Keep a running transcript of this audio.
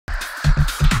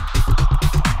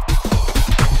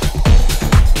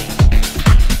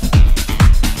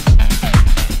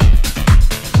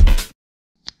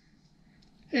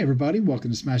Hey everybody,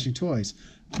 welcome to Smashing Toys.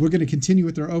 We're going to continue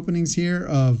with our openings here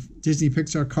of Disney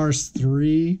Pixar Cars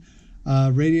 3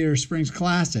 Radiator Springs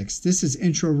Classics. This is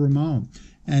Intro Ramone,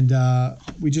 and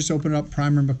we just opened up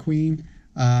Primer McQueen,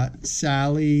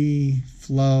 Sally,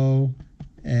 Flo,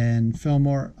 and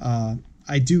Fillmore.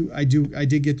 I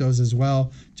did get those as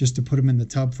well, just to put them in the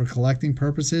tub for collecting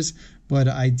purposes, but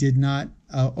I did not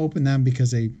open them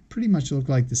because they pretty much look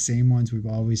like the same ones we've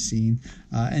always seen.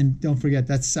 And don't forget,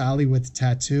 that's Sally with the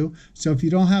tattoo. So if you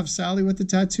don't have Sally with the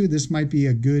tattoo, this might be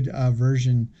a good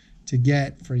version to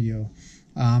get for you.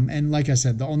 And like I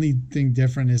said, the only thing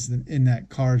different is in that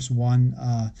Cars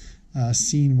 1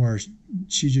 scene where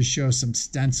she just shows some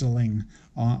stenciling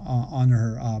on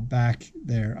her back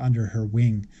there under her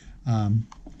wing.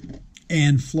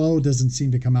 And Flo doesn't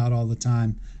seem to come out all the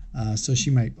time, so she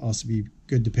might also be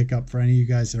good to pick up for any of you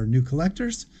guys that are new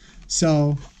collectors.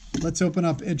 So let's open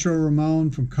up Intro Ramone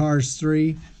from Cars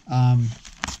 3.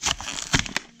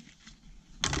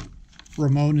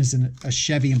 Ramone is in a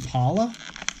Chevy Impala,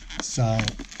 so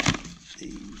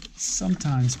they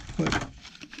sometimes put a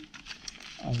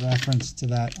reference to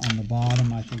that on the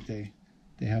bottom. I think they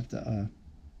have to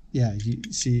yeah, you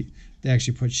see they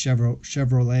actually put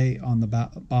Chevrolet on the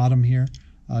bottom here,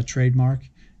 trademark,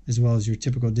 as well as your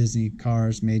typical Disney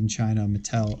Cars, made in China,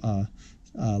 Mattel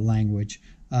language.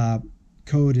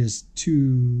 Code is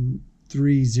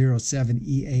 2307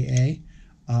 EAA.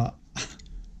 I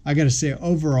got to say,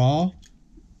 overall,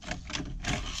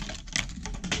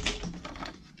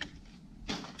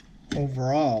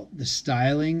 the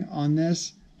styling on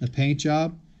this, the paint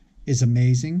job, is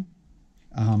amazing.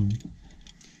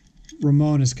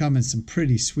 Ramone has come in some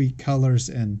pretty sweet colors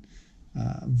and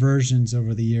versions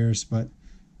over the years, but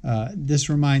this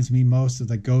reminds me most of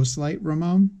the Ghostlight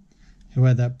Ramone, who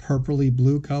had that purpley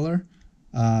blue color.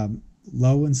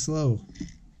 Low and slow.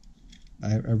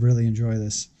 I really enjoy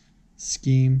this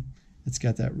scheme. It's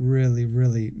got that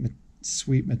really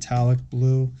sweet metallic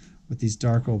blue with these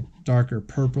darker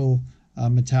purple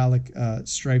metallic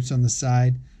stripes on the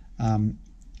side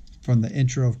from the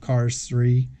intro of Cars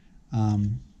 3.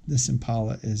 This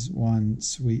Impala is one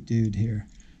sweet dude here,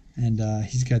 and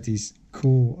he's got these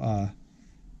cool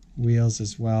wheels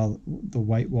as well, the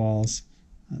white walls.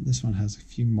 This one has a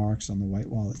few marks on the white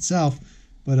wall itself,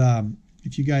 but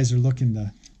if you guys are looking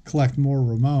to collect more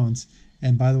Ramones,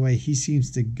 and by the way, he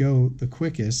seems to go the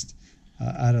quickest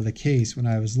out of the case when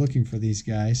I was looking for these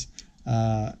guys,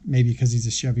 maybe because he's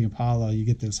a Chevy Impala. You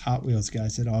get those Hot Wheels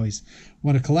guys that always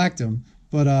want to collect them,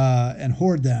 but and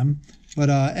hoard them. But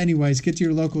anyways, get to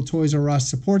your local Toys R Us.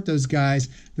 Support those guys.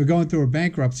 They're going through a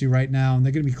bankruptcy right now, and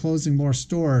they're going to be closing more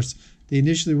stores. They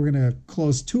initially were going to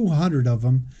close 200 of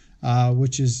them,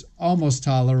 which is almost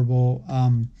tolerable,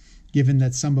 given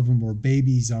that some of them were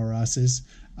Babies R Us's.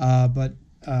 But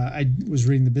I was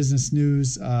reading the business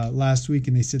news last week,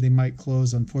 and they said they might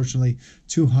close, unfortunately,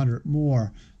 200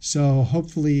 more. So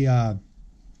hopefully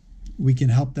we can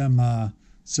help them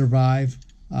survive.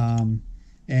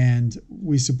 And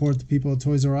we support the people at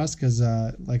Toys R Us because,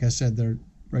 like I said, they're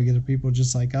regular people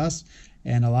just like us,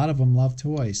 and a lot of them love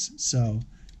toys. So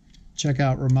check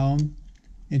out Ramone,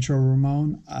 Intro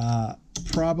Ramone.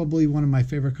 Probably one of my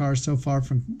favorite cars so far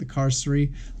from the Cars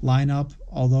 3 lineup.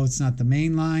 Although it's not the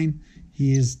main line,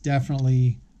 he is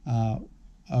definitely a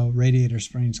Radiator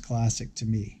Springs classic to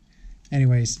me.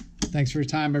 Anyways, thanks for your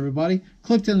time, everybody.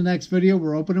 Click to the next video.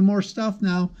 We're opening more stuff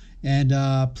now. And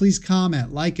please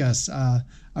comment, like us.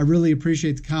 I really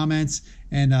appreciate the comments.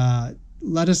 And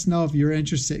let us know if you're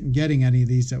interested in getting any of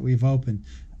these that we've opened,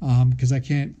 because I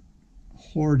can't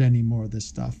hoard any more of this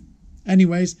stuff.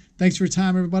 Anyways, thanks for your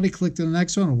time, everybody. Click to the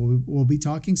next one. We'll be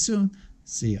talking soon.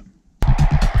 See ya.